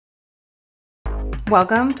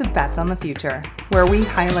Welcome to Bets on the Future, where we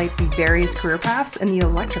highlight the various career paths in the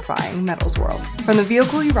electrifying metals world. From the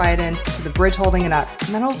vehicle you ride in to the bridge holding it up,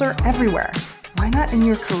 metals are everywhere. Why not in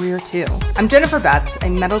your career too? I'm Jennifer Betts, a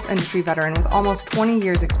metals industry veteran with almost 20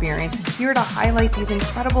 years experience, here to highlight these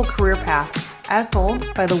incredible career paths as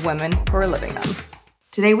told by the women who are living them.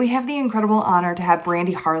 Today we have the incredible honor to have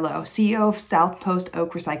Brandi Harleaux, CEO of South Post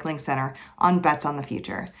Oak Recycling Center, on Bets on the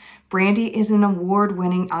Future. Brandi is an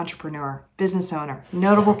award-winning entrepreneur, business owner,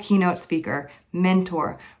 notable keynote speaker,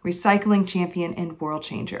 mentor, recycling champion, and world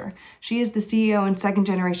changer. She is the CEO and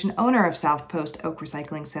second-generation owner of South Post Oak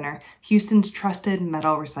Recycling Center, Houston's trusted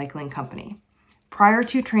metal recycling company. Prior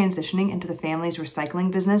to transitioning into the family's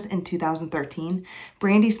recycling business in 2013,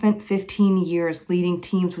 Brandi spent 15 years leading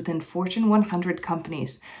teams within Fortune 100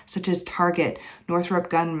 companies such as Target, Northrop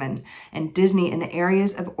Grumman, and Disney in the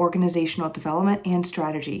areas of organizational development and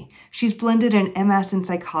strategy. She's blended an MS in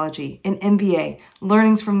psychology, an MBA,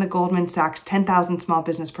 learnings from the Goldman Sachs 10,000 Small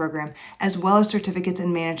Business Program, as well as certificates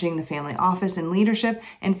in managing the family office and leadership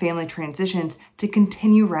and family transitions to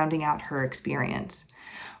continue rounding out her experience.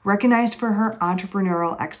 Recognized for her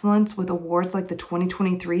entrepreneurial excellence with awards like the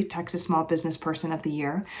 2023 Texas Small Business Person of the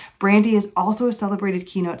Year, Brandi is also a celebrated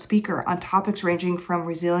keynote speaker on topics ranging from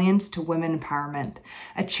resilience to women empowerment.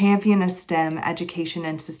 A champion of STEM, education,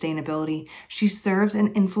 and sustainability, she serves in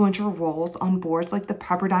influential roles on boards like the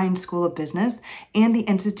Pepperdine School of Business and the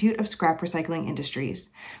Institute of Scrap Recycling Industries.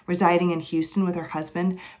 Residing in Houston with her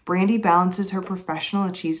husband, Brandi balances her professional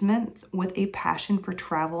achievements with a passion for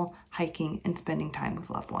travel, hiking, and spending time with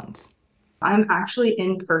loved ones. I'm actually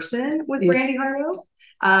in person with Brandi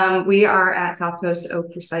Harleaux. We are at South Post Oak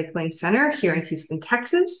Recycling Center here in Houston,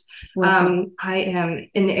 Texas. I am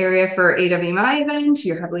in the area for AWMI event.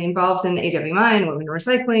 You're heavily involved in AWMI and women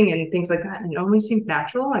recycling and things like that. And it only seemed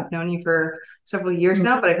natural. I've known you for several years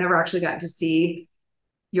now, but I've never actually gotten to see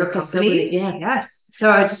your company. Yeah. Yes. So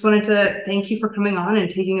I just wanted to thank you for coming on and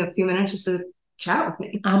taking a few minutes just to chat with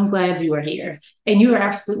me. I'm glad you are here. And you are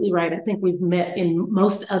absolutely right. I think we've met in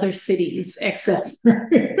most other cities except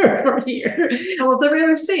for here. Almost every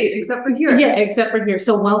other state except for here. Yeah, except for here.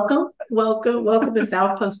 So welcome to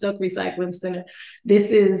South Post Oak Recycling Center. This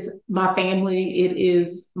is my family. It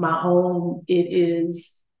is my home. It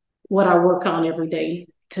is what I work on every day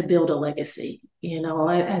to build a legacy. You know,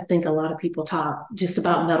 I think a lot of people talk just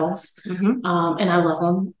about metals, and I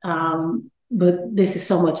love them. But this is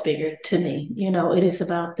so much bigger to me. You know, it is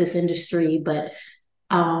about this industry, but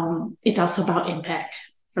it's also about impact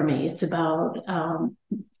for me. It's about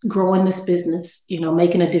growing this business, you know,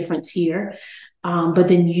 making a difference here, but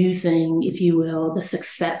then using, if you will, the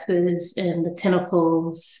successes and the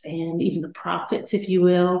tentacles and even the profits, if you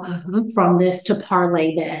will, from this to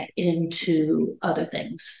parlay that into other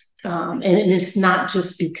things. And it's not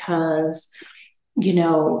just because, you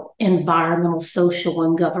know, environmental, social,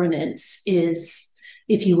 and governance is,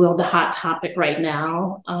 if you will, the hot topic right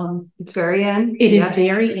now. It's very in. It is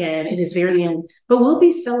very in. It is very in. But we'll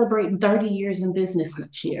be celebrating 30 years in business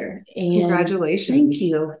next year. And congratulations.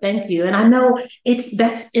 Thank you. And I know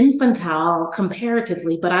that's infantile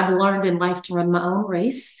comparatively, but I've learned in life to run my own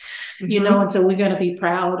race, you know, and so we're going to be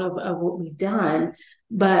proud of what we've done.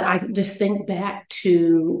 But I just think back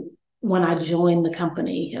to when I joined the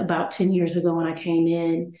company about 10 years ago when I came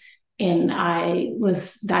in, and I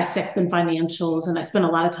was dissecting financials, and I spent a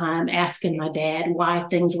lot of time asking my dad why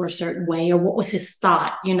things were a certain way or what was his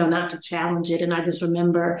thought, you know, not to challenge it. And I just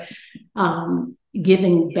remember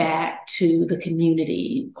giving back to the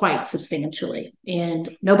community quite substantially,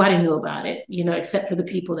 and nobody knew about it, you know, except for the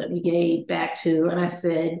people that we gave back to. And I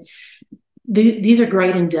said, these are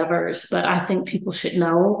great endeavors, but I think people should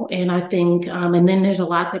know. And I think, and then there's a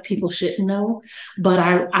lot that people shouldn't know, but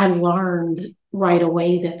I learned right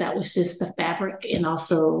away that was just the fabric and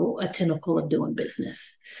also a tentacle of doing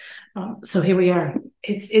business. So here we are.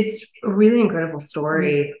 It's a really incredible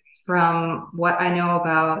story from what I know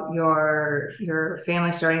about your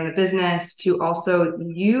family starting the business to also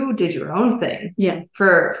you did your own thing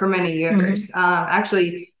for many years.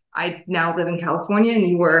 Actually, I now live in California, and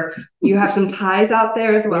you have some ties out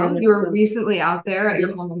there as well. You were recently out there at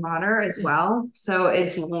your alma mater as well. So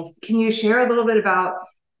can you share a little bit about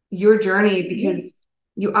your journey? Because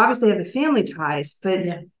you obviously have the family ties, but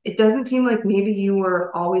it doesn't seem like maybe you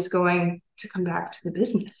were always going to come back to the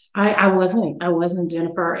business. I wasn't,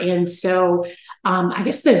 Jennifer. And so I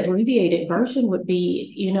guess the abbreviated version would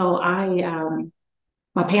be, you know,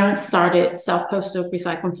 my parents started South Post Oak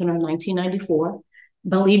Recycling Center in 1994.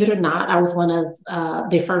 Believe it or not, I was one of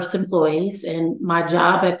their first employees, and my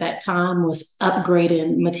job at that time was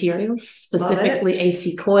upgrading materials, specifically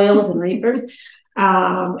AC coils and reefers.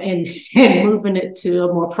 and moving it to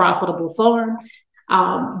a more profitable farm.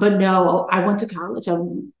 But no, I went to college.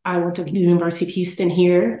 I went to the University of Houston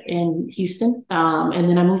here in Houston. And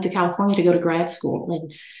then I moved to California to go to grad school.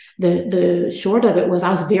 And the short of it was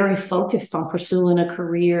I was very focused on pursuing a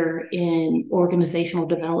career in organizational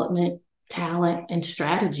development, talent, and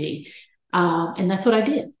strategy. And that's what I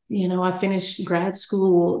did. I finished grad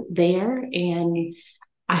school there, and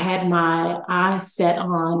I had my eyes set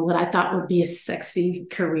on what I thought would be a sexy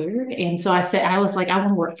career. And so I was like, I want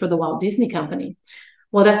to work for the Walt Disney Company.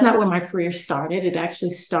 Well, that's not where my career started. It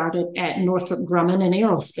actually started at Northrop Grumman in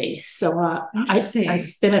aerospace. So I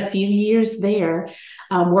spent a few years there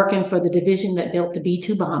working for the division that built the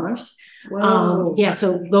B-2 bombers.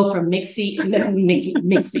 So go from Mickey to,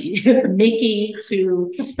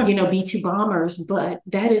 B-2 bombers. But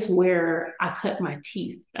that is where I cut my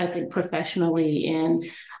teeth, I think, professionally. And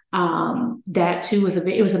that too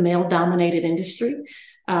it was a male dominated industry.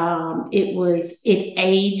 It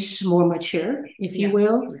aged more mature, if you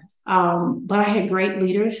will. Yes. But I had great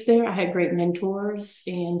leaders there. I had great mentors.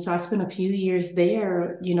 And so I spent a few years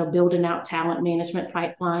there, building out talent management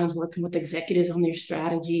pipelines, working with executives on their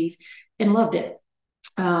strategies, and loved it.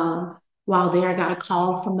 While there, I got a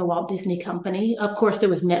call from the Walt Disney Company. Of course, there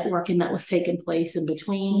was networking that was taking place in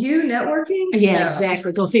between. You networking? Yeah, no.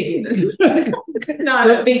 Exactly. Go figure.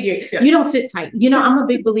 Go figure. Yes. You don't sit tight. I'm a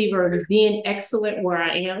big believer in being excellent where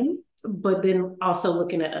I am, but then also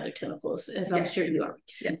looking at other tentacles, as I'm sure you are.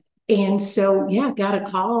 Yes. And so, got a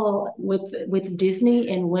call with Disney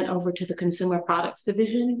and went over to the consumer products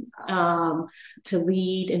division to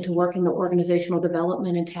lead and to work in the organizational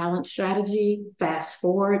development and talent strategy. Fast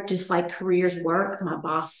forward, just like careers work, my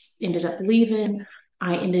boss ended up leaving.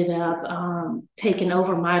 I ended up taking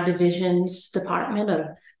over my division's department of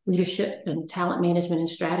leadership and talent management and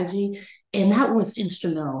strategy. And that was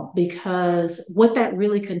instrumental because what that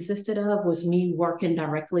really consisted of was me working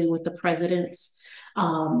directly with the presidents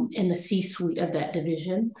in the C-suite of that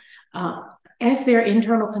division as their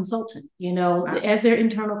internal consultant, as their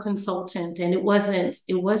internal consultant. And it wasn't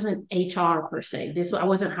HR per se. I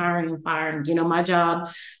wasn't hiring and firing. My job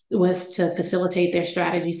was to facilitate their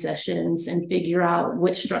strategy sessions and figure out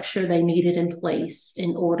what structure they needed in place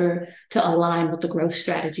in order to align with the growth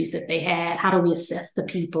strategies that they had. How do we assess the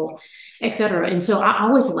people, et cetera? And so I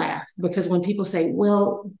always laugh because when people say,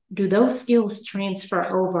 well, do those skills transfer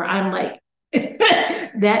over? I'm like,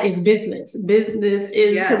 that is business. Business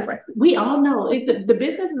is, we all know the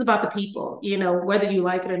business is about the people, whether you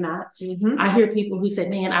like it or not. Mm-hmm. I hear people who say,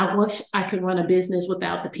 man, I wish I could run a business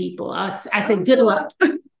without the people. I say, good luck.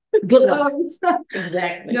 Good luck.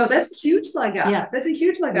 Exactly. No, that's a huge leg up. Yeah. That's a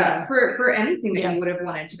huge leg up for anything that you would have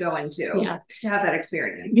wanted to go into to have that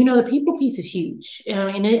experience. The people piece is huge.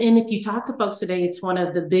 And if you talk to folks today, it's one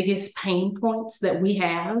of the biggest pain points that we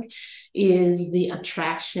have is the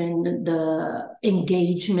attraction, the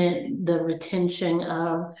engagement, the retention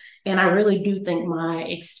of, and I really do think my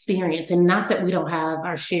experience, and not that we don't have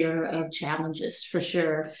our share of challenges for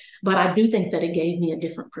sure, but I do think that it gave me a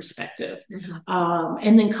different perspective. Mm-hmm.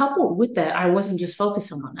 And then coupled with that, I wasn't just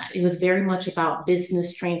focusing on that. It was very much about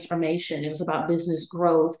business transformation. It was about business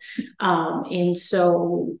growth. And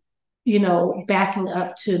so, backing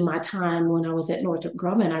up to my time when I was at Northrop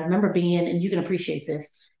Grumman, I remember being, and you can appreciate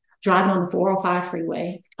this, driving on the 405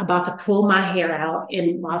 freeway, about to pull my hair out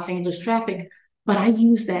in Los Angeles traffic. But I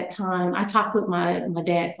used that time. I talked with my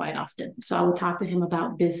dad quite often. So I would talk to him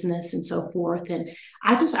about business and so forth. And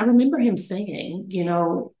I remember him saying,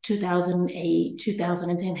 2008,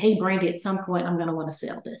 2010, hey, Brandi, at some point, I'm going to want to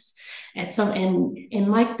sell this. And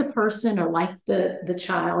like the person or like the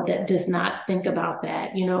child that does not think about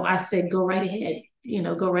that, I said, go right ahead,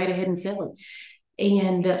 go right ahead and sell it.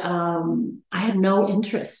 And I had no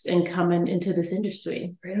interest in coming into this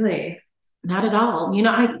industry. Really? Not at all.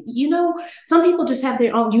 Some people just have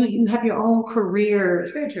their own, you have your own career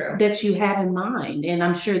that you have in mind. And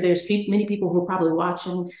I'm sure there's many people who are probably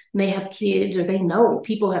watching and they have kids or they know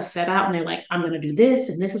people have set out and they're like, I'm going to do this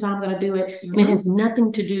and this is how I'm going to do it. Mm-hmm. And it has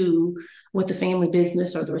nothing to do with the family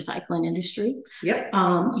business or the recycling industry. Yep.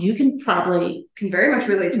 You can very much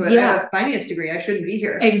relate to it. I have a finance degree. I shouldn't be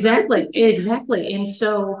here. Exactly. And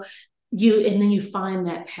so then you find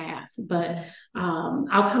that path. But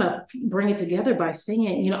I'll kind of bring it together by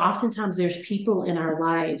saying, oftentimes there's people in our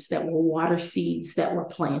lives that will water seeds that were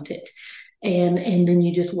planted. And then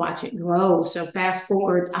you just watch it grow. So fast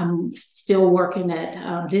forward, I'm still working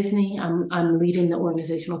at Disney. I'm leading the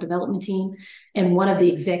organizational development team. And one of the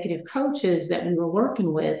executive coaches that we were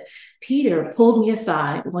working with, Peter, pulled me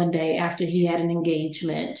aside one day after he had an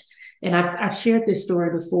engagement And I've shared this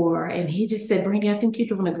story before, and he just said, Brandi, I think you're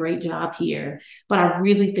doing a great job here, but I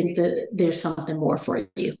really think that there's something more for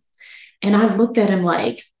you. And I looked at him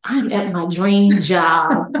like, I'm at my dream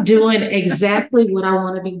job doing exactly what I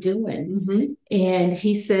want to be doing. Mm-hmm. And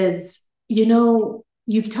he says,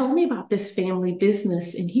 you've told me about this family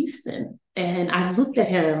business in Houston. And I looked at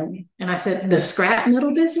him and I said, the scrap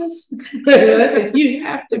metal business? I said, you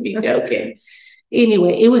have to be joking.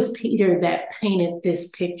 Anyway, it was Peter that painted this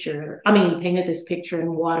picture and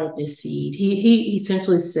watered this seed. He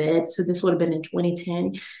essentially said, so this would have been in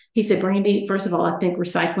 2010. He said, Brandi, first of all, I think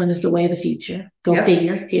recycling is the way of the future. Go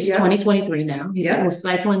figure. It's 2023 now. He said,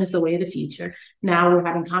 recycling is the way of the future. Now we're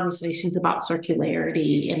having conversations about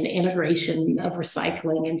circularity and the integration of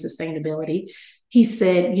recycling and sustainability. He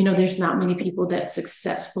said, there's not many people that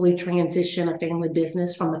successfully transition a family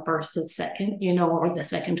business from the first to the second, or the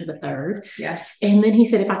second to the third. Yes. And then he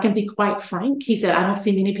said, if I can be quite frank, he said, I don't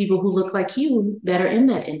see many people who look like you that are in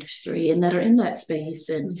that industry and that are in that space.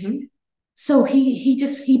 And so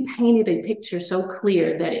he painted a picture so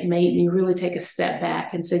clear that it made me really take a step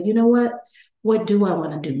back and say, you know what do I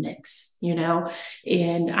want to do next?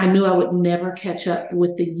 And I knew I would never catch up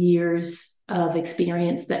with the years of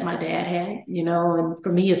experience that my dad had, and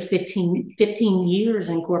for me, it's 15 years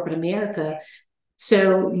in corporate America.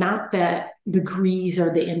 So not that degrees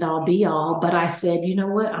are the end all be all, but I said, you know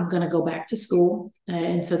what, I'm going to go back to school.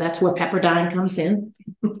 And so that's where Pepperdine comes in.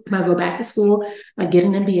 I go back to school, I get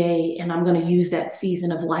an MBA, and I'm going to use that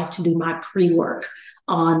season of life to do my pre-work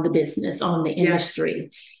on the business, on the industry.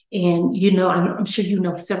 Yes. And, I'm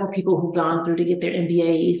sure several people who've gone through to get their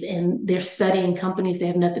MBAs, and they're studying companies they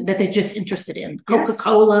have nothing that they're just interested in,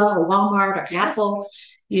 Coca-Cola or Walmart or Apple,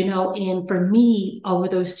 and for me, over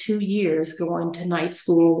those 2 years going to night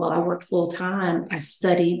school while I worked full time, I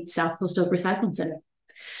studied South Coast Oak Recycling Center.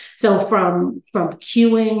 So from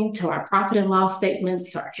queuing to our profit and loss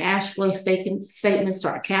statements, to our cash flow statements, to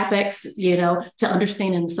our CapEx, to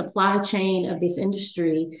understanding the supply chain of this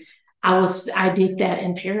industry, I did that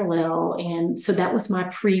in parallel. And so that was my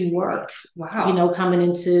pre-work, coming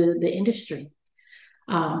into the industry.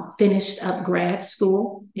 Finished up grad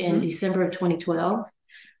school in December of 2012.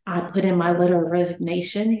 I put in my letter of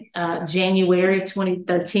resignation, January of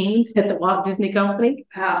 2013 at the Walt Disney Company.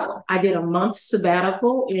 Wow. I did a month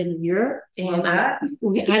sabbatical in Europe. And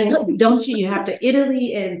you have to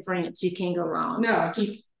Italy and France. You can't go wrong. No,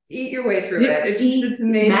 just eat your way through it. It's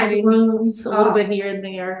amazing. Macaroons, a little bit here and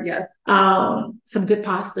there. Yeah. Some good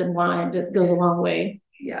pasta and wine that goes a long way.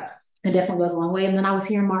 Yes. It definitely goes a long way. And then I was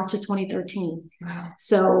here in March of 2013. Wow.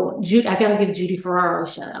 So I got to give Judy Ferraro a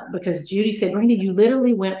shout out, because Judy said, Brandi, you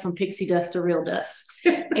literally went from pixie dust to real dust.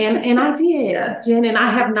 and I did. Yes. Jen, and I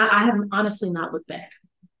have honestly not looked back.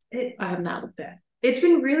 I have not looked back. It's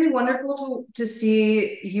been really wonderful to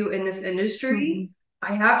see you in this industry.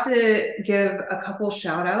 I have to give a couple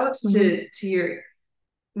shout outs to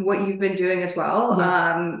what you've been doing as well.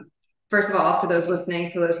 Yeah. First of all, for those listening,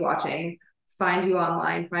 for those watching, find you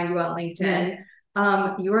online, find you on LinkedIn.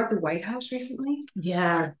 Yeah. You were at the White House recently.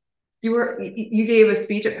 Yeah. You gave a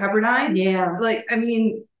speech at Pepperdine. Yeah.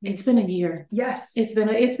 It's been a year. Yes. It's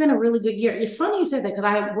been a really good year. It's funny you said that, because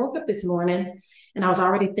I woke up this morning and I was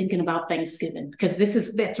already thinking about Thanksgiving, because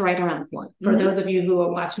that's right around the point. For those of you who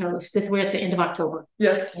are watching or listening, we're at the end of October.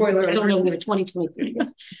 Yes, spoiler. I don't know, we're 2023.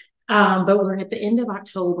 But we're at the end of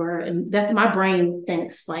October, and that's my brain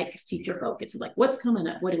thinks like future focus, like what's coming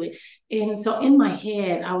up, and so in my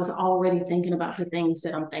head, I was already thinking about the things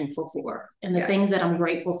that I'm thankful for and the things that I'm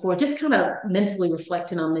grateful for, just kind of mentally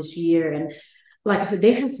reflecting on this year. And like I said,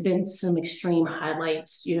 there has been some extreme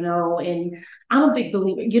highlights, and I'm a big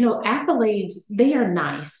believer, accolades, they are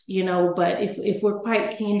nice, but if we're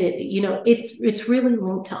quite candid, it's really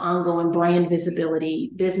linked to ongoing brand visibility,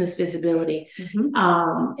 business visibility.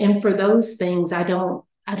 And for those things,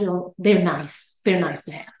 they're nice. They're nice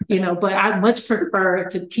to have, but I much prefer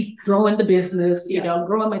to keep growing the business,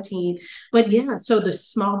 growing my team. But yeah, so the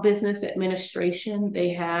Small Business Administration,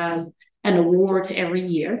 they have an awards every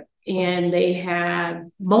year. And they have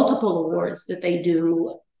multiple awards that they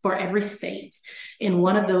do for every state. And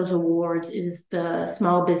one of those awards is the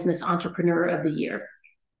Small Business Entrepreneur of the Year.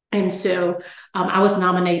 And so I was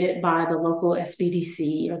nominated by the local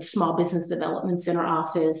SBDC, or the Small Business Development Center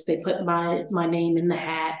office. They put my name in the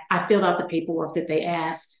hat. I filled out the paperwork that they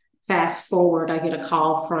asked. Fast forward, I get a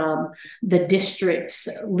call from the district's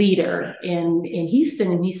leader in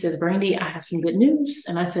Houston, and he says, Brandi, I have some good news.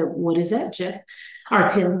 And I said, what is that, Jeff? Or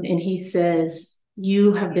Tim? And he says,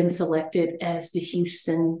 you have been selected as the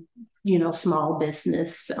Houston, Small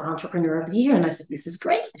Business Entrepreneur of the Year. And I said, this is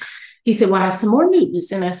great. he said, well, I have some more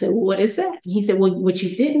news. And I said, well, what is that? And he said, well, what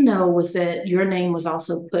you didn't know was that your name was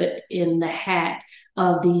also put in the hat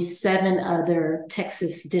of these 7 other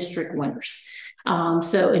Texas district winners.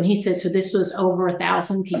 And he said, so this was over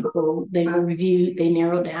 1,000 people. They were reviewed, they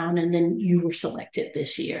narrowed down, and then you were selected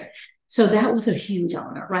this year. So that was a huge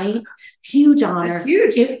honor, right? Huge honor. It's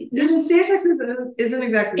huge. The state of Texas isn't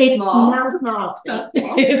exactly small. It's not a small state.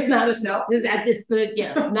 It's not a small.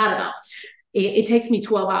 Not at all. It takes me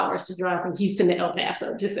 12 hours to drive from Houston to El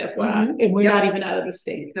Paso, just FYI, and we're not even out of the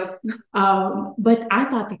state. Nope. But I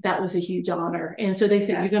thought that was a huge honor. And so they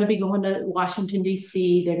said, you're going to be going to Washington,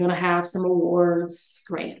 D.C. They're going to have some awards.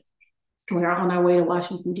 Great. We're on our way to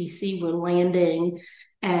Washington, D.C. We're landing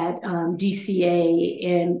at DCA.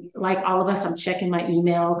 And like all of us, I'm checking my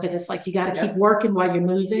email because it's like you got to keep working while you're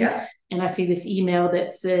moving. Yeah. And I see this email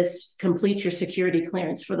that says, complete your security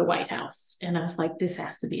clearance for the White House. And I was like, this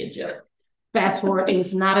has to be a joke. Fast forward, it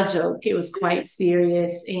was not a joke. It was quite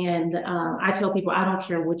serious. And I tell people, I don't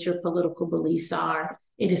care what your political beliefs are.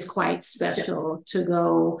 It is quite special to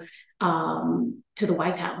go to the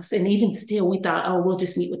White House. And even still, we thought, oh, we'll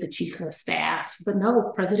just meet with the chief of staff. But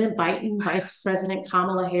no, President Biden, Vice President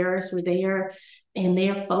Kamala Harris were there. And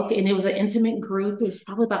they're focused, and it was an intimate group. It was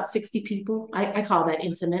probably about 60 people. I call that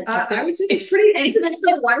intimate. I would say it's pretty intimate.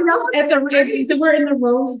 So we're in the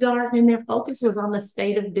Rose Garden, and their focus was on the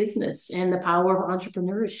state of business and the power of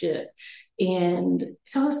entrepreneurship. And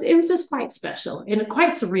so it was just quite special and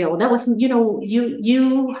quite surreal. That was,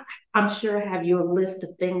 you I'm sure have your list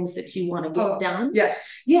of things that you want to get done. Yes.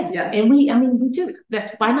 And we do.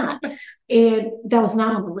 That's why not. And that was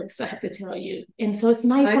not on the list, I have to tell you. And so it's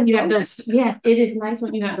nice when you have those. Yeah, it is nice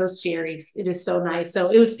when you have those cherries. It is so nice. So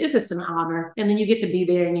it's just an honor. And then you get to be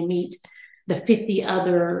there and you meet the 50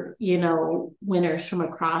 other, winners from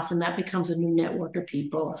across, and that becomes a new network of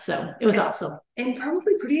people. So it was awesome. And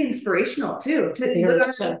probably pretty inspirational too, to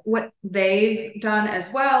look at what they've done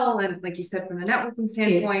as well. And like you said, from the networking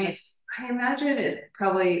standpoint, I imagine it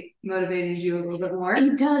probably motivated you a little bit more.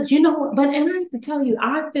 It does, and I have to tell you,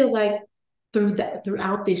 I feel like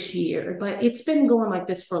throughout this year, but it's been going like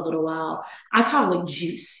this for a little while. I call it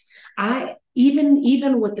juice.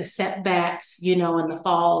 Even with the setbacks, and the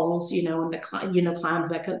falls, and the climb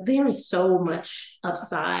back up, there is so much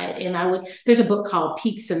upside. And there's a book called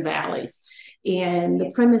Peaks and Valleys. And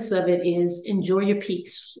the premise of it is enjoy your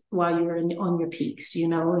peaks while you're on your peaks,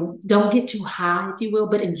 and don't get too high, if you will,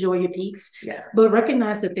 but enjoy your peaks. Yes. But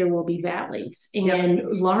recognize that there will be valleys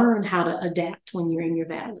and learn how to adapt when you're in your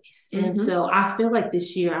valleys. And so I feel like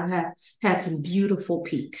this year I have had some beautiful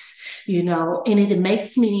peaks, and it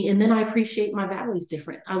makes me, and then I appreciate my valleys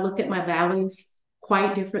different. I look at my valleys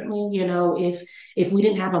quite differently. If we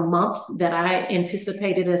didn't have a month that I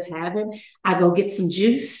anticipated us having, I go get some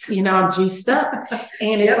juice, I'm juiced up,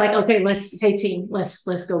 and it's like, okay, hey team,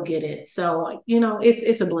 let's go get it. So,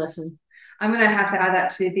 it's a blessing. I'm going to have to add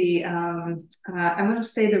that to the, I'm going to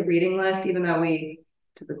say the reading list, even though we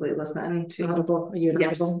typically listen to Audible. Are you an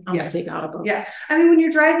Audible? I'm a big Audible. Yeah. I mean, when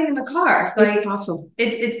you're driving in the car, it's awesome.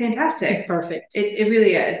 It's fantastic. It's perfect. It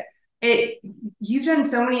really is. You've done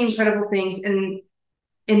so many incredible things,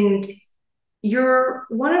 and you're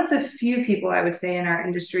one of the few people, I would say, in our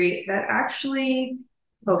industry that actually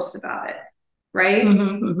posts about it, right?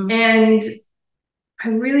 And I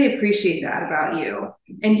really appreciate that about you.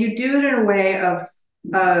 And you do it in a way of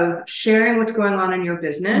sharing what's going on in your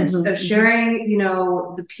business, of sharing,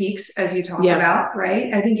 the peaks as you talk about,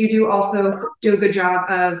 right? I think you do also do a good job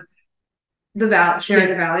of sharing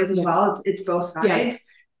the valleys as well. It's both sides.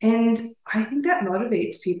 And I think that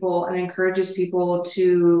motivates people and encourages people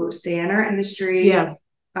to stay in our industry,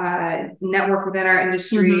 network within our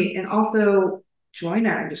industry, and also join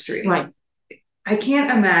our industry. Right. I can't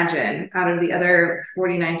imagine out of the other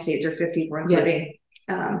 49 states or 50, including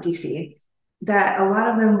DC, that a lot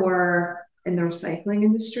of them were in the recycling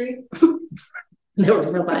industry. There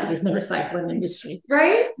was nobody in the recycling industry.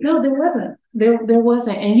 Right? No, there wasn't. There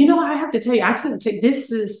wasn't. And I have to tell you, I couldn't take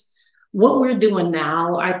this is what we're doing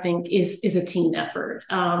now, I think, is a team effort.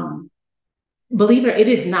 Believe it, it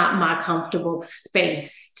is not my comfortable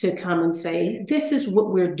space to come and say, this is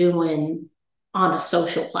what we're doing on a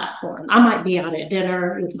social platform. I might be out at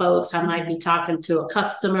dinner with folks. I might be talking to a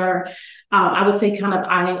customer. I would say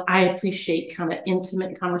I appreciate kind of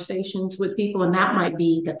intimate conversations with people. And that might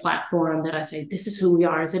be the platform that I say, this is who we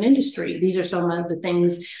are as an industry. These are some of the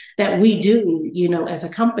things that we do, as a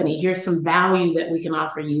company. Here's some value that we can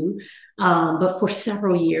offer you. But for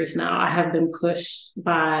several years now, I have been pushed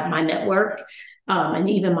by my network and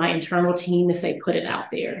even my internal team to say, put it out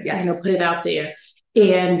there, put it out there.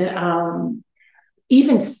 And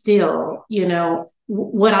even still,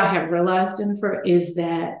 what I have realized, Jennifer, is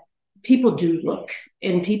that people do look,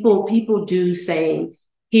 and people do say,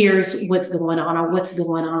 here's what's going on or what's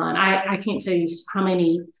going on. I can't tell you how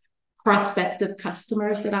many prospective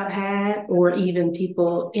customers that I've had, or even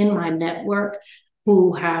people in my network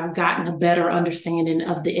who have gotten a better understanding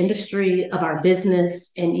of the industry, of our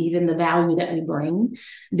business, and even the value that we bring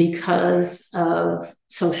because of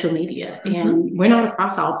social media. Mm-hmm. And we're not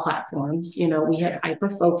across all platforms. You know, we have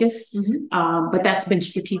hyper focused, but that's been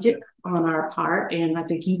strategic on our part. And I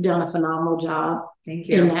think you've done a phenomenal job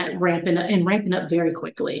in that ramping up very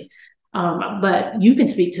quickly. But you can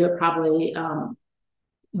speak to it probably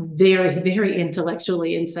very, very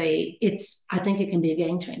intellectually and say I think it can be a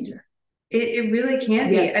game changer. It really can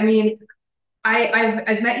be. I mean,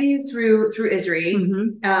 I've met you through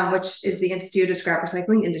ISRI, which is the Institute of Scrap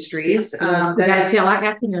Recycling Industries. We got to see our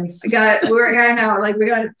acronyms. I know, like we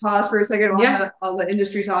got to pause for a second on all the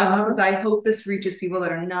industry talk, because I hope this reaches people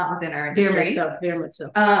that are not within our industry. Very much so.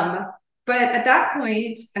 But at that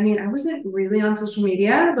point, I mean, I wasn't really on social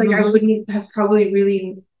media. Like I wouldn't have probably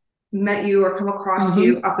really met you or come across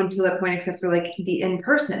you up until that point, except for like the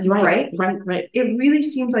in-person, right? It really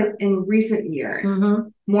seems like in recent years,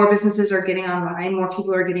 more businesses are getting online, more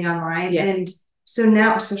people are getting online. And so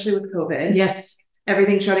now, especially with COVID,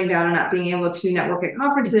 everything shutting down and not being able to network at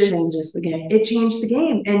conferences, it changes the game. It changed the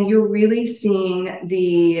game. And you're really seeing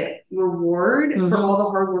the reward for all the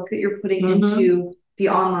hard work that you're putting into the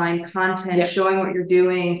online content, showing what you're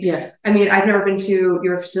doing. I mean, I've never been to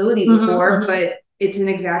your facility before, but it's an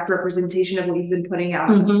exact representation of what you've been putting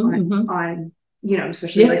out on, you know,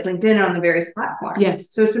 especially like LinkedIn and on the various platforms.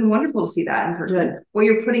 So it's been wonderful to see that in person. What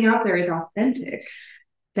you're putting out there is authentic.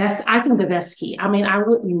 I think that's key. I mean, I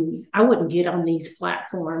wouldn't get on these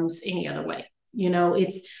platforms any other way. You know,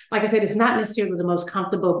 it's like I said, it's not necessarily the most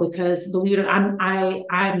comfortable, because believe it or not,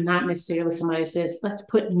 I'm not necessarily somebody that says, let's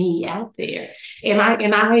put me out there. And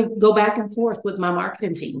I go back and forth with my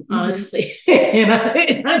marketing team, honestly. and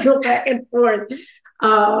I go back and forth.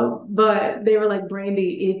 But they were like,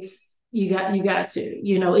 Brandi, you got to,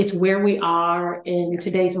 you know, it's where we are in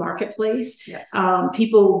today's marketplace.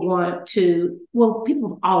 People have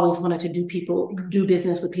always wanted to do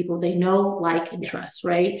business with people they know, like, and trust,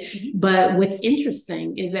 right? But what's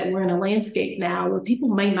interesting is that we're in a landscape now where people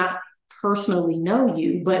may not personally know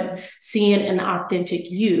you, but seeing an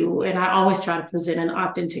authentic you, and I always try to present an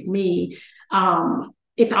authentic me,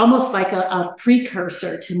 it's almost like a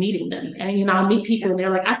precursor to meeting them. And, you know, I'll meet people and they're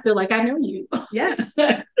like, I feel like I know you.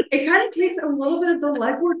 It kind of takes a little bit of the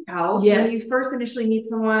legwork out. When you first initially meet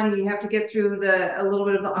someone, you have to get through a little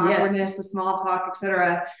bit of the awkwardness, the small talk,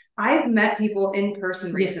 etc. I've met people in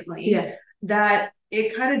person recently that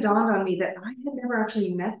it kind of dawned on me that I had never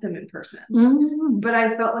actually met them in person, but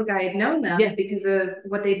I felt like I had known them because of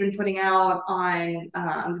what they've been putting out on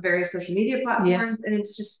the various social media platforms. And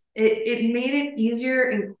it's just, it made it easier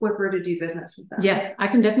and quicker to do business with them. I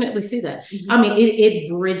can definitely see that. I mean, it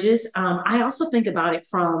bridges. I also think about it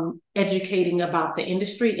from educating about the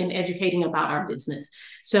industry and educating about our business.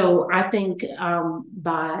 So I think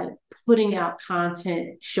by putting out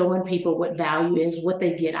content, showing people what value is, what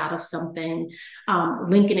they get out of something,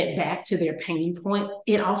 linking it back to their pain point,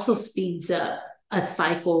 it also speeds up a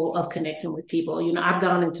cycle of connecting with people. You know, I've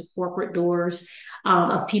gone into corporate doors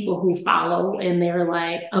of people who follow, and they're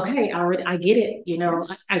like, okay, I get it. You know,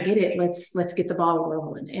 I get it. Let's get the ball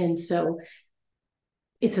rolling. And so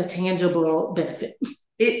it's a tangible benefit.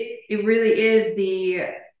 It really is.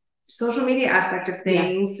 The social media aspect of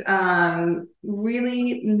things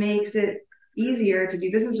really makes it easiger to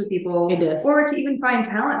do business with people, or to even find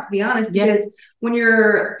talent, to be honest. Because when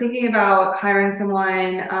you're thinking about hiring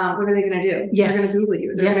someone, what are they going to do? They're going to Google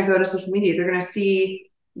you. They're going to go to social media. They're going to see,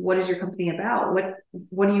 what is your company about?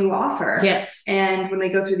 What do you offer? And when they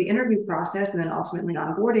go through the interview process and then ultimately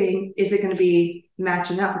onboarding, is it going to be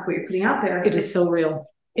matching up with what you're putting out there? It is so real.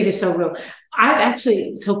 It is so real. I've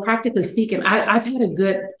actually, so practically speaking, I've had a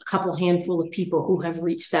good handful of people who have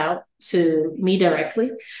reached out to me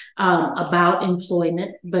directly about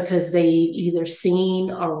employment, because they either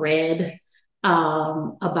seen or read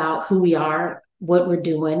about who we are, what we're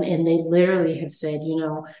doing, and they literally have said, you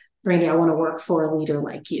know, Brandi, I want to work for a leader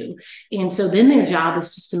like you. And so then their job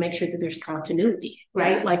is just to make sure that there's continuity,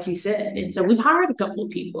 right? Like you said. And so we've hired a couple of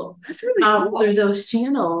people through those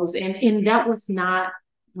channels. And that was not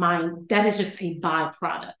mine. That is just a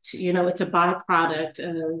byproduct. You know, it's a byproduct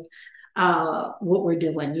of what we're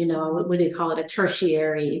doing. You know, what do they call it? A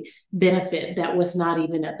tertiary benefit that was not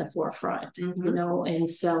even at the forefront, you know? And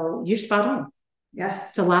so you're spot on.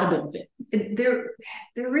 It's a lot of benefit.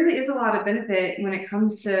 There really is a lot of benefit when it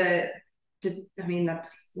comes to I mean,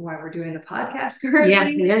 that's why we're doing the podcast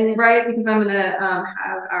currently, right? Because I'm going to have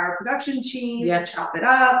our production team chop it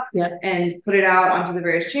up and put it out onto the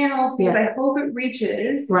various channels, because I hope it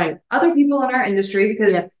reaches other people in our industry,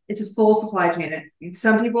 because it's a full supply chain.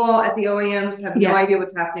 Some people at the OEMs have no idea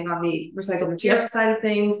what's happening on the recycled material side of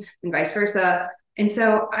things, and vice versa. And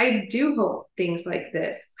so I do hope things like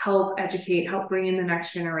this help educate, help bring in the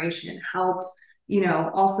next generation, help,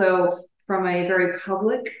 also from a very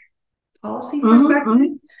public policy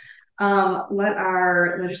perspective, let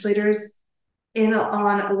our legislators in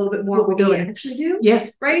on a little bit more what we actually do.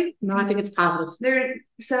 Right? No, I think it's positive.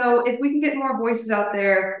 So if we can get more voices out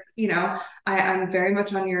there, I'm very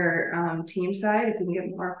much on your team side. If we can get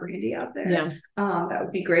more Brandi out there, that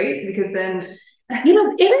would be great, because then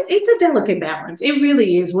it's a delicate balance. It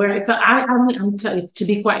really is. Where I'm telling you, to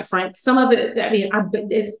be quite frank, some of it, I mean,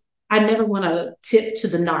 I never want to tip to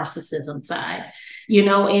the narcissism side,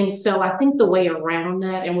 and so I think the way around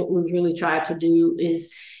that, and what we really try to do,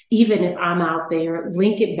 is, even if I'm out there,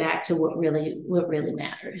 link it back to what really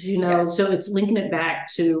matters, So it's linking it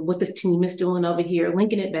back to what the team is doing over here,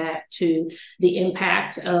 linking it back to the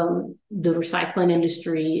impact of the recycling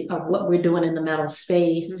industry, of what we're doing in the metal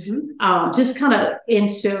space, just kind of.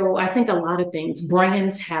 And so I think a lot of things,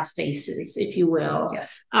 brands have faces, if you will.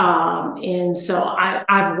 And so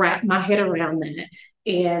I've wrapped my head around that.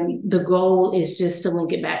 And the goal is just to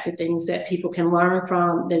link it back to things that people can learn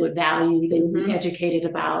from, they would value, they would be educated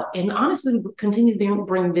about, and honestly continue to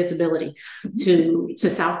bring visibility to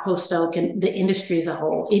South Post Oak and the industry as a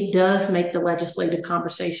whole. It does make the legislative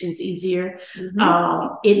conversations easier.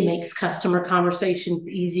 It makes customer conversations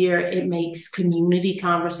easier. It makes community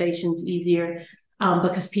conversations easier,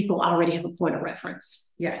 because people already have a point of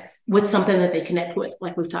reference. With something that they connect with,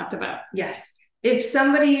 like we've talked about. If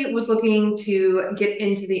somebody was looking to get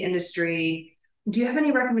into the industry, do you have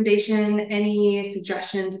any recommendation, any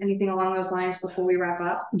suggestions, anything along those lines before we wrap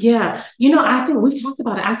up? I think we've talked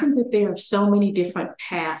about it. I think that there are so many different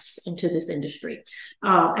paths into this industry.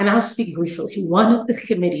 And I'll speak briefly. One of the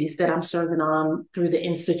committees that I'm serving on through the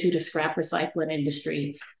Institute of Scrap Recycling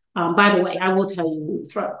Industry, by the way, I will tell you,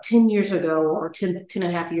 from 10 years ago, or 10 and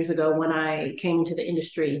a half years ago, when I came into the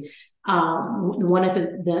industry, one of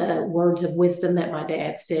the words of wisdom that my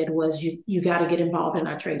dad said was, you got to get involved in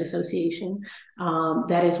our trade association.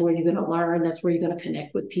 That is where you're going to learn. That's where you're going to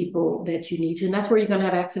connect with people that you need to. And that's where you're going to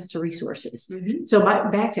have access to resources. So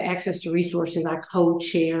back to access to resources, I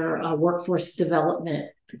co-chair a workforce development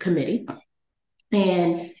committee.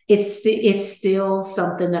 And it's still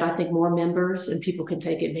something that I think more members and people can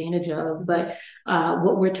take advantage of. But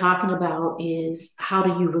what we're talking about is, how do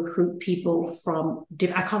you recruit people from,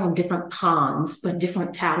 I call them different ponds, but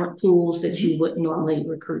different talent pools that you wouldn't normally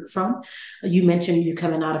recruit from. You mentioned you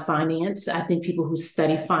coming out of finance. I think people who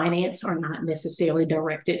study finance are not necessarily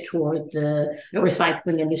directed toward the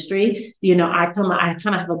recycling industry. I kind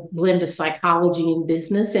of have a blend of psychology and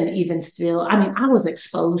business, and even still, I mean, I was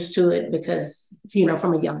exposed to it because,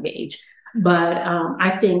 from a young age. But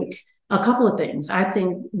I think a couple of things. I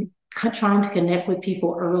think trying to connect with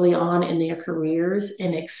people early on in their careers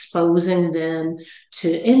and exposing them to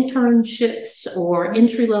internships or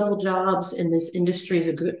entry-level jobs in this industry is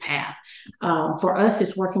a good path. For us,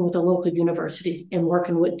 it's working with a local university and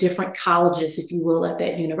working with different colleges, if you will, at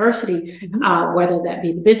that university, whether that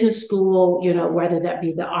be the business school, whether that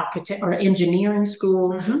be the architect or engineering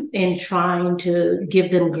school, and trying to give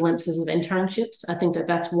them glimpses of internships. I think that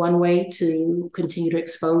that's one way to continue to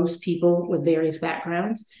expose people with various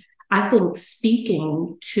backgrounds. I think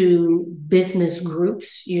speaking to business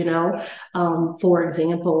groups, for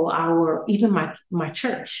example, even my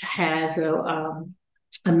church has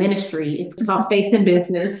a ministry. It's called Faith in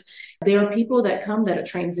Business. There are people that come that are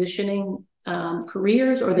transitioning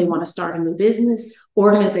careers, or they want to start a new business.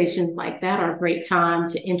 Organizations like that are a great time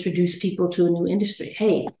to introduce people to a new industry.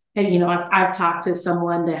 Hey, I've talked to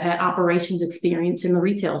someone that had operations experience in the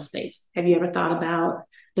retail space. Have you ever thought about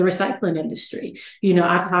the recycling industry?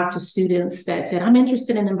 I've talked to students that said, I'm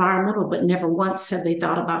interested in environmental, but never once have they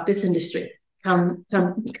thought about this industry. Come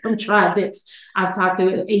try this. I've talked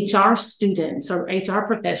to HR students or HR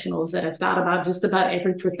professionals that have thought about just about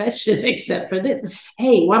every profession except for this.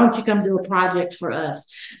 Hey, why don't you come do a project for us?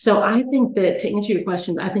 So I think that, to answer your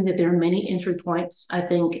question, I think that there are many entry points. I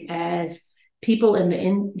think as people in the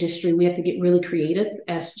industry, we have to get really creative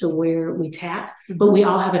as to where we tap, but we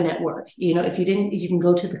all have a network. You know, if you didn't, you can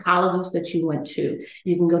go to the colleges that you went to,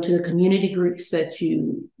 you can go to the community groups that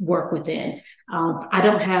you work within. I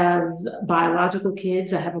don't have biological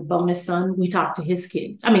kids. I have a bonus son. We talk to his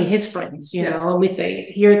kids, his friends, you know, and we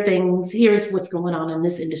say, here's what's going on in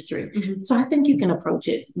this industry. So I think you can approach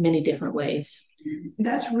it many different ways.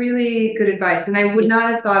 That's really good advice. And I would not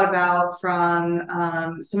have thought about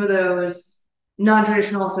from some of those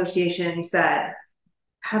non-traditional associations that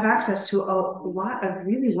have access to a lot of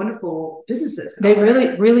really wonderful businesses. They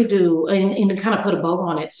really, really do. And to kind of put a bow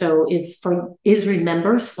on it. So if for ISRI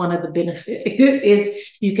members, one of the benefits is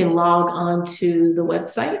you can log on to the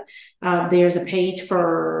website. There's a page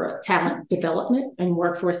for talent development and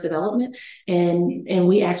workforce development. And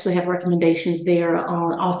we actually have recommendations there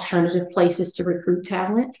on alternative places to recruit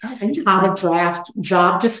talent, how to draft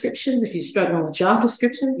job descriptions if you're struggling with job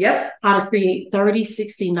descriptions, how to create 30,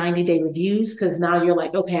 60, 90-day reviews, because now you're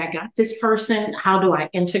like, okay, I got this person. How do I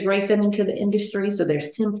integrate them into the industry? So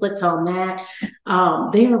there's templates on that.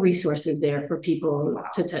 There are resources there for people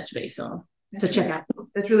to touch base on. Check out.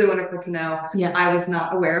 That's really wonderful to know. Yeah, I was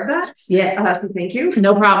not aware of that. Yes, so thank you.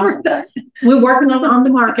 No problem. We're working on the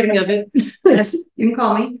marketing of it. Yes, you can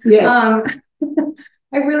call me. Yes.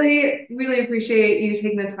 I really, really appreciate you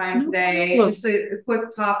taking the time today. Just a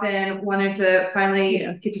quick pop in. Wanted to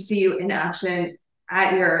finally get to see you in action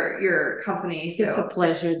at your company. So it's a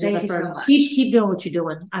pleasure, Jennifer. Thank you so much. Keep doing what you're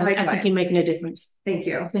doing. I think you're making a difference. Thank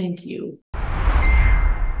you. Thank you.